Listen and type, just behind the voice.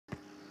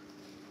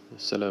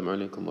Assalamu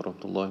alaikum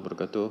warahmatullahi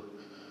wabarakatuh.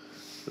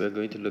 We're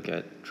going to look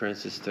at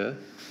transistor.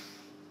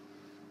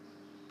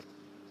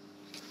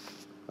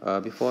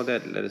 Before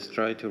that, let us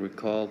try to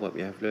recall what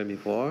we have learned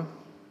before.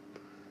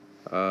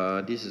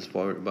 This is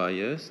forward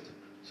bias.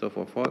 So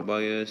for forward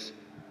bias,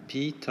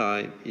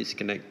 P-type is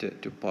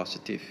connected to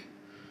positive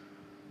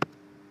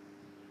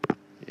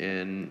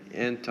and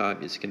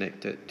N-type is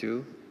connected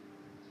to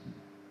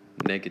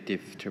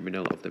negative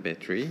terminal of the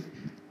battery.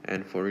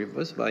 And for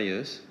reverse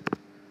bias,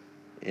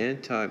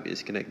 N-type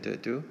is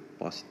connected to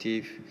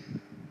positive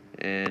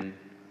and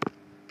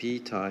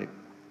P-type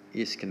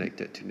is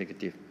connected to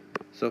negative.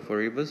 So for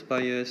reverse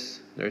bias,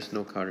 there is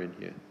no current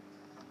here.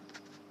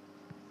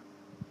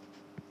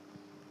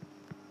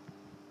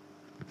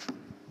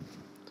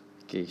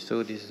 Okay,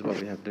 so this is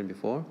what we have done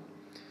before.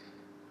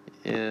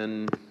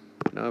 And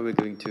now we're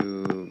going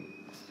to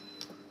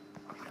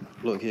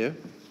look here.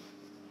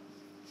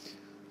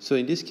 So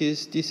in this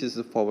case, this is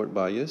the forward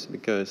bias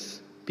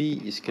because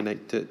P is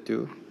connected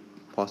to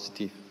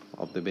positive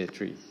of the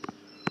battery.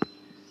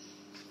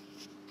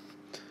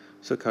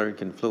 So current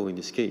can flow in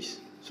this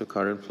case. So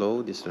current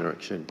flow this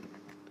direction.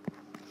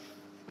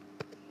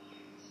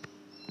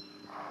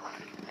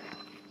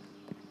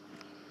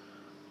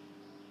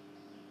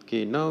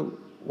 Okay, now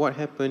what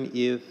happens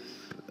if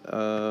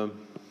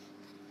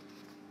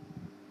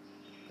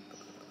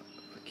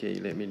okay,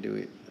 let me do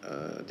it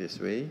this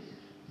way.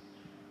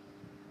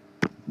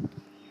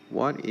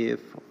 What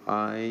if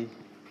I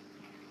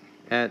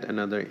add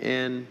another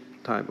N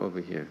type over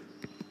here?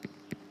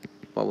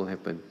 What will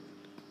happen?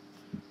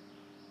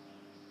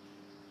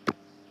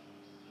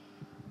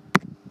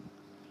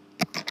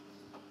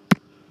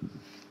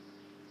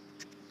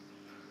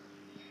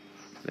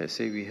 Let's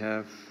say we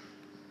have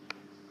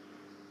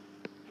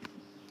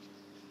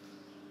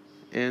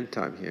N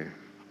type here.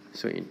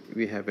 So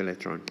we have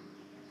electron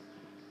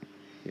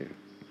here.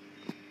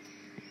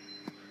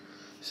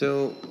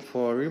 So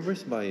for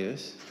reverse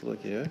bias,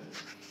 look here.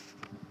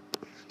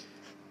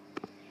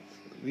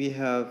 We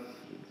have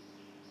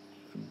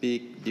a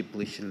big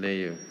depletion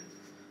layer.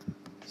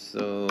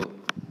 So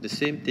the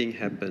same thing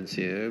happens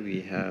here.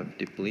 We have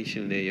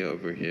depletion layer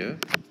over here.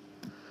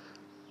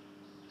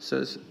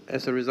 So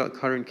as a result,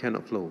 current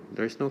cannot flow.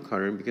 There is no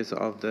current because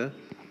of the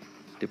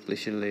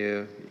depletion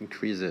layer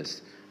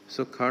increases.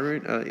 So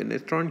current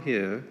electron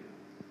here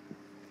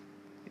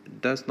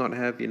does not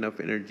have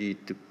enough energy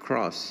to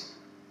cross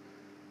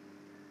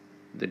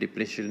the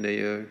depletion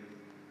layer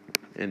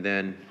and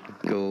then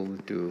go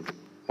to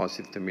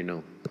positive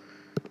terminal.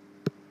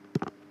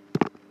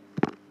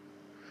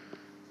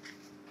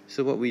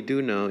 So what we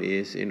do now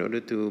is, in order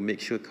to make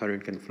sure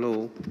current can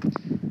flow,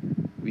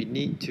 we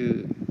need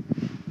to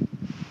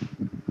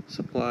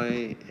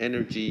supply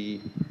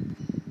energy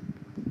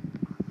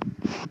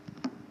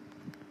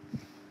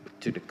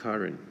to the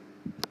current,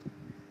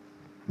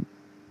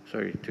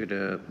 to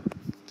the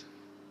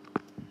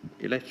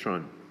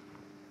electron,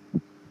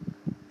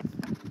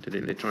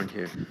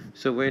 here.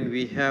 So when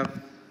we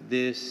have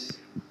this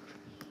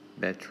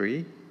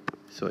battery,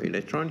 so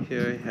electron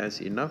here has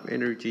enough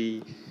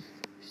energy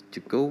to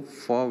go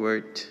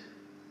forward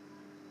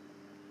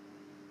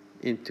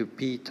into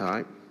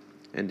P-type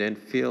and then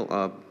fill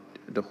up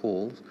the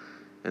holes,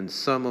 and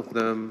some of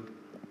the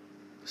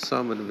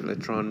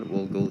electron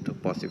will go to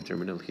positive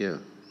terminal here.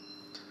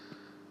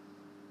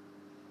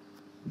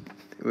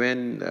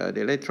 When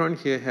the electron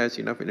here has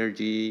enough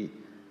energy,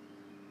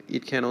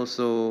 it can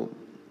also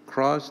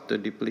cross the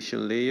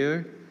depletion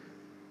layer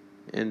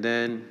and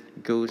then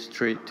go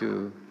straight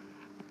to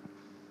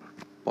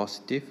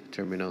positive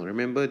terminal.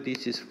 Remember,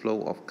 this is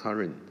flow of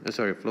current,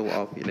 flow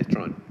of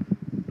electron,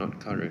 not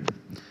current.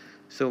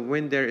 So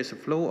when there is a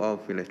flow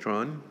of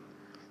electron,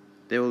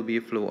 there will be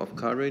a flow of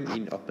current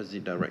in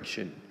opposite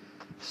direction.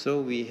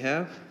 So we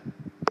have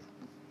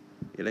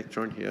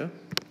electron here,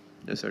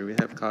 we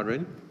have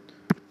current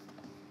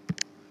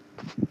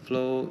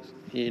flow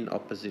in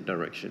opposite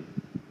direction,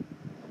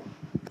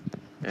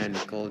 and we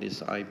call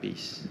this I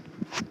base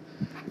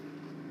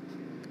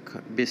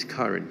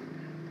current.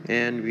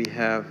 And we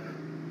have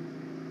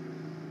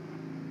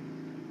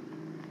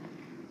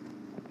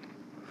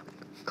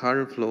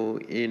current flow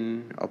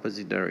in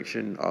opposite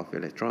direction of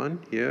electron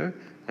here,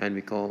 and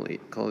we call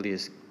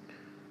this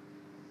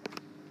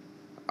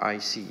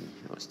IC,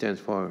 stands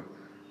for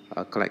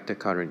collector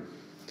current.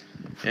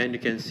 And you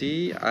can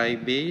see I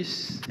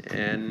base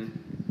and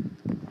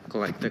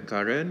collector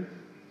current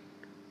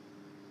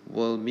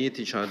will meet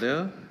each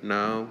other.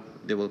 Now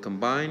they will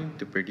combine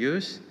to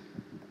produce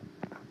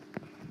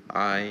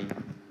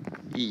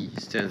IE,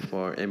 stands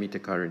for emitter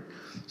current.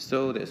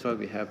 So that's why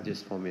we have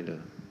this formula.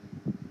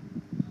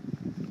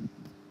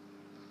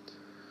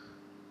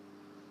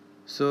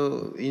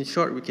 So in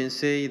short, we can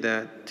say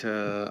that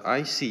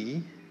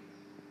IC,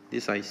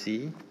 this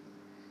IC,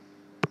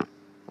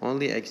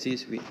 only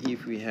exists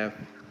if we have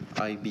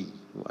IB,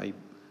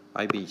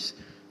 IBs.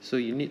 So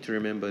you need to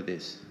remember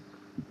this.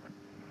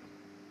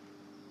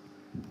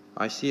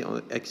 IC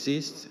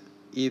exists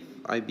if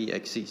IB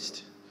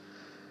exists.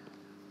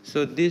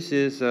 So this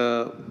is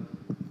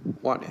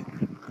what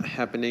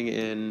happening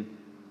in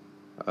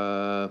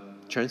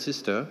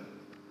transistor,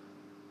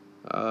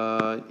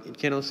 it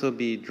can also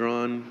be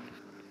drawn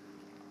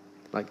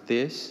like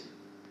this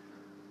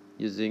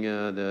using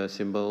the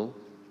symbol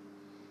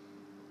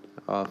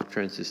of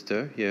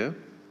transistor here.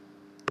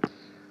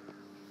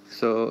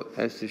 So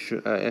as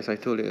I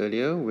told you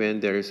earlier, when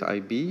there is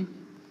IB,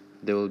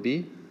 there will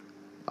be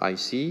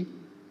IC,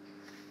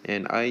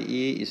 and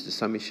IE is the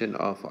summation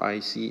of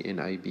IC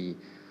and IB.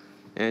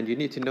 And you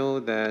need to know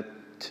that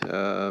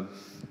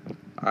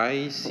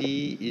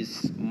IC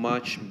is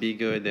much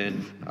bigger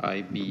than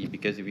IB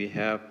because we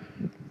have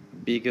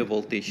bigger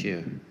voltage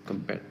here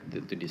compared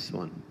to this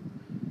one.